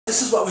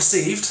This is what I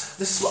received.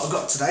 This is what I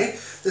got today.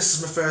 This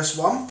is my first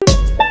one.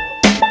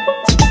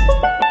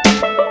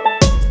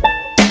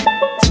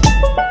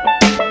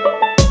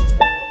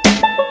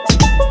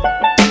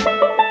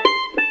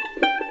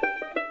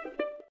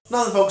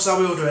 Now then folks, how are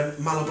we all doing?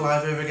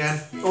 Malably here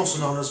again, also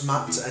known as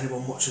Matt to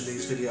anyone watching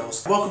these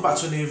videos. Welcome back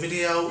to a new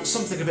video,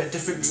 something a bit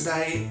different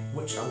today,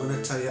 which I'm going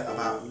to tell you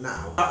about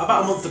now.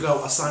 About a month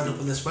ago I signed up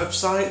on this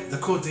website.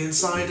 They're called The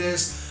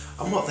Insiders,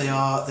 and what they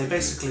are, they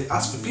basically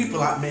ask for people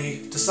like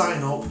me to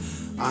sign up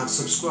and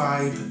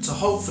subscribe to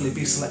hopefully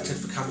be selected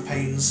for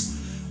campaigns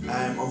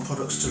on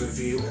products to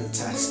review and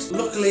test.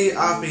 Luckily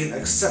I've been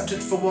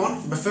accepted for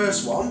one, my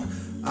first one,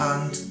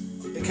 and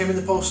it came in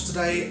the post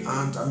today,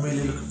 and I'm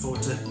really looking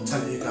forward to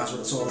telling you guys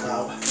what it's all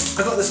about.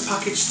 I got this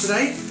package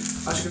today,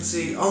 as you can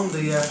see on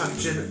the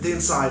packaging, The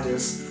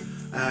Insiders.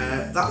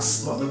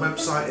 That's what the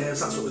website is,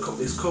 that's what the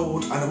company's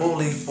called, and I will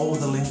leave all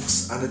the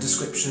links and a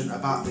description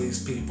about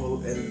these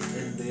people in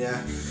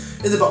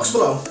the box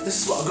below.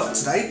 This is what I got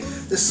today.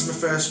 This is my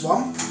first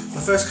one,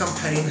 my first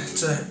campaign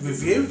to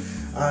review,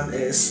 and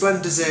it is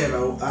Splenda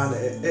Zero, and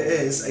it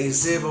is a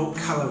 0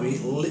 calorie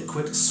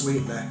liquid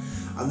sweetener,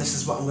 and this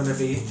is what I'm going to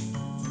be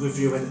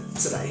reviewing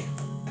today.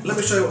 Let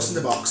me show you what's in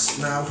the box.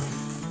 Now,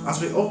 as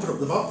we open up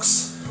the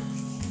box,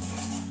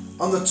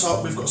 on the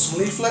top we've got some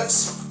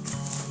leaflets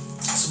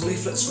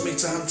for me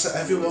to hand to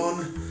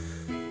everyone,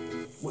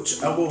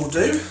 which I will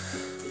do.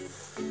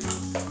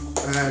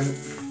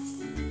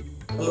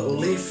 A little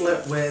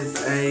leaflet with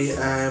a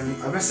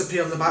recipe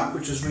on the back,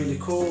 which is really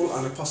cool,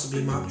 and I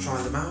possibly might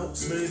try them out,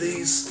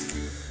 smoothies.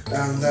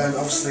 And then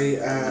obviously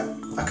a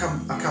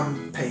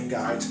campaign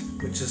guide,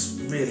 which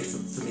is really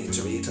for me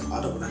to read.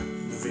 I don't want to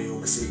reveal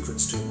my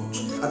secrets too much.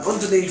 And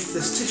underneath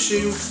this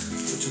tissue,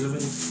 which is a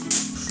really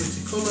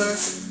pretty colour,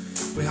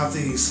 we have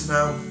these.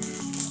 Now,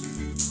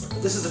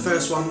 this is the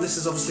first one. This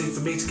is obviously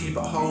for me to keep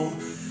at home.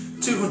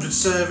 200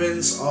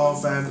 servings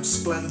of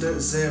Splenda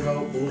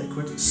Zero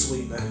liquid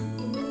sweetener.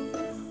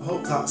 I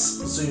hope that's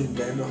zoomed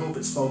in. I hope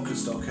it's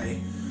focused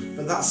okay.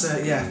 But that's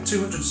yeah,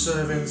 200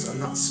 servings,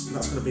 and that's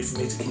going to be for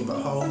me to keep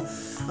at home.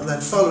 And then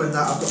following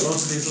that, I've got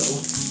loads of these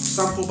little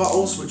sample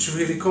bottles, which are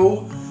really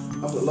cool.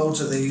 I've got loads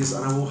of these,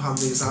 and I will hand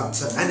these out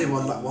to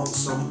anyone that wants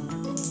some.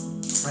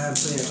 So yeah,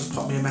 just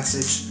pop me a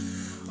message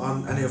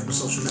on any of my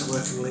social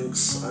networking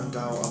links, and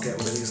I'll get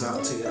one of these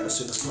out to you as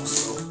soon as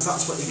possible.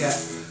 That's what you get.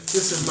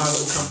 This is my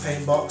little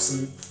campaign box,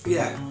 and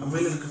yeah, I'm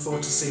really looking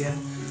forward to seeing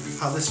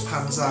how this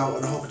pans out,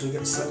 and I hope I do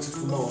get selected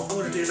for more. What I'm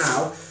going to do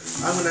now,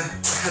 I'm going to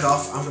head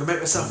off. I'm going to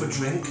make myself a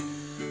drink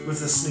with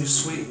this new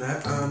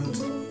sweetener, and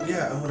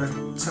yeah, I'm going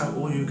to tell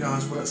all you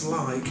guys what it's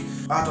like.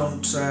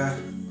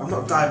 I'm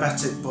not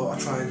diabetic, but I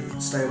try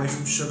and stay away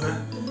from sugar.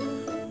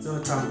 The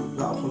only time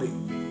that I'll probably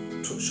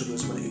touch sugar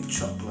is when I eat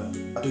chocolate.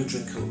 I do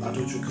drink a lot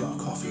of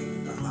coffee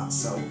and that,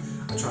 so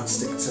I try and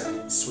stick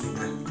to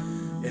sweetener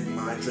in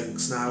my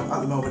drinks. Now,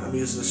 at the moment I'm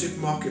using a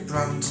supermarket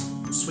brand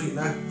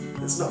sweetener.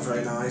 It's not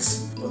very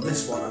nice, but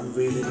this one I'm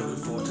really looking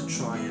forward to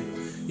trying.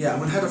 Yeah, I'm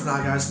going to head off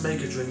now guys,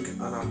 make a drink,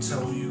 and I'll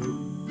tell it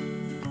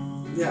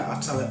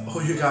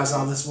all you guys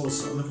how this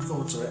was. I'm looking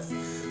forward to it.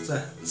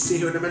 So, see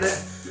you in a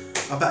minute.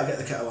 I better get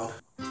the kettle on.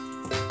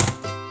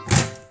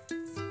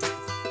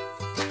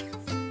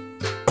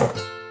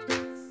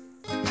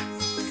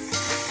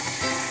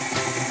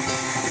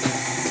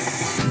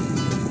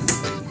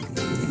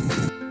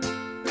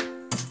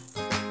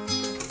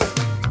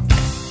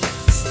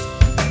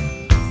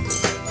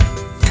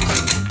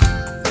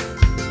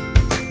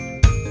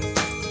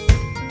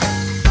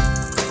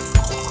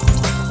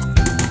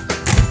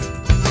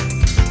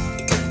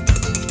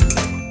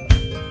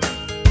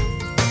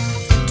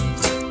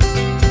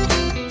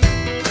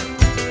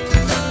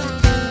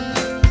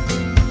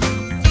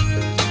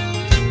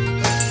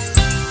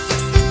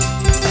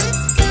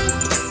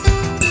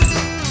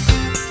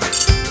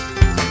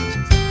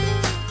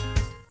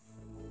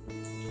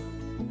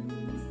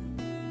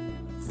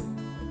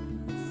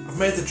 I've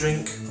made the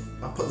drink.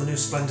 I put the new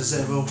Splenda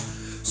Zero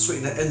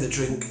sweetener in the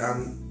drink,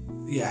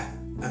 and yeah,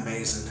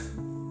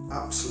 amazing,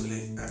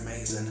 absolutely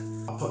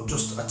amazing. I put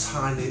just a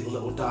tiny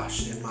little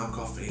dash in my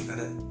coffee,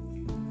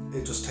 and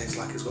it just tastes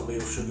like it's got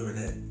real sugar in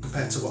it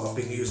compared to what I've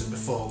been using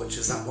before, which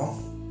is that one.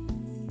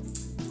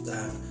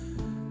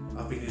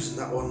 I've been using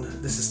that one.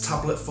 This is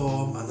tablet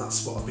form, and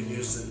that's what I've been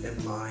using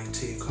in my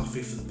tea and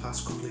coffee for the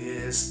past couple of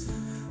years.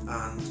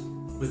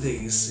 And with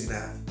these, you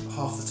know,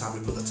 half the time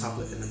we put the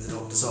tablet in and they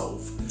don't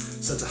dissolve.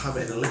 So to have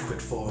it in a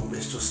liquid form,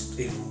 it's just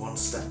even one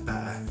step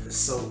better.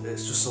 It's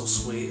just so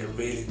sweet. It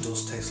really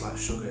does taste like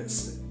sugar.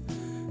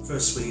 For a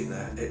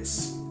sweetener,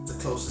 it's the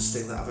closest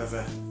thing that I've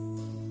ever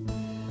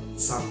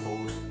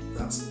sampled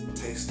that's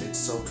tasted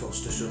so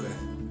close to sugar,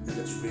 and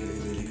it's really,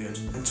 really good.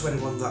 And to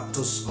anyone that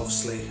does,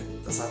 obviously,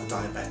 that's either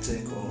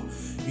diabetic or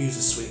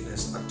uses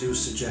sweeteners, I do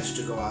suggest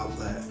you go out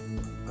there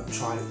and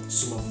try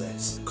some of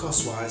this.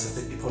 Cost wise, I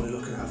think you're probably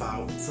looking at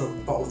about, for a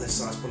bottle this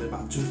size, probably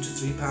about £2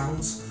 to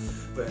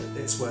 £3, but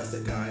it's worth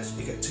it guys.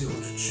 You get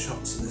 200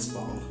 shots in this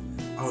bottle.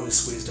 I only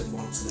squeezed it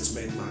once and it's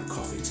made my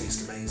coffee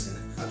taste amazing.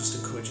 I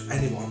just encourage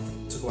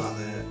anyone to go out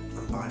there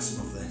and buy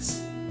some of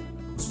this.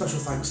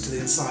 special thanks to the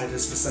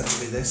insiders for sending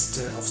me this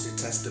to obviously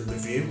test and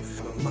review.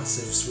 I'm a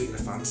massive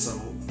Sweetener fan, so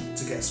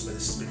to get some of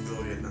this has been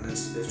brilliant, and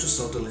it's just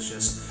so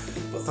delicious.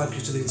 But thank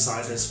you to the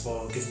insiders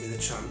for giving me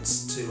the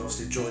chance to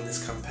obviously join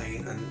this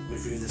campaign and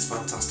review this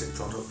fantastic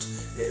product.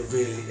 It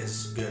really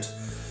is good.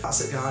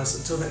 That's it guys,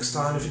 until next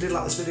time. If you did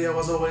like this video,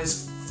 as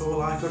always, throw a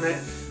like on it.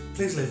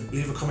 Please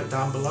leave a comment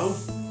down below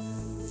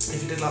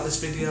if you did like this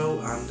video,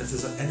 and if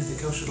there's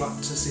anything else you'd like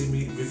to see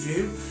me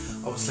review.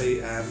 Obviously,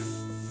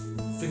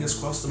 fingers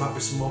crossed there might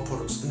be some more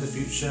products in the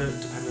future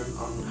depending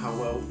on how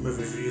well my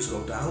reviews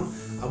go down.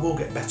 I will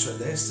get better at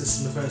this. This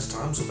is my first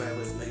time, so bear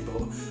with me,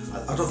 but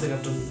I don't think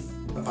I've done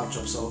a bad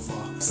job so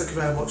far. Thank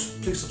you very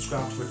much. Please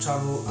subscribe to my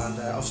channel, and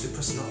obviously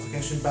press the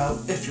notification bell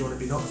if you want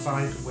to be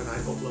notified when I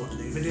upload a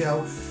new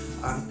video.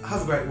 And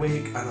have a great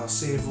week, and I'll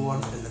see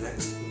everyone in the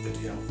next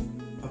video.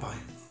 Bye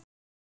bye.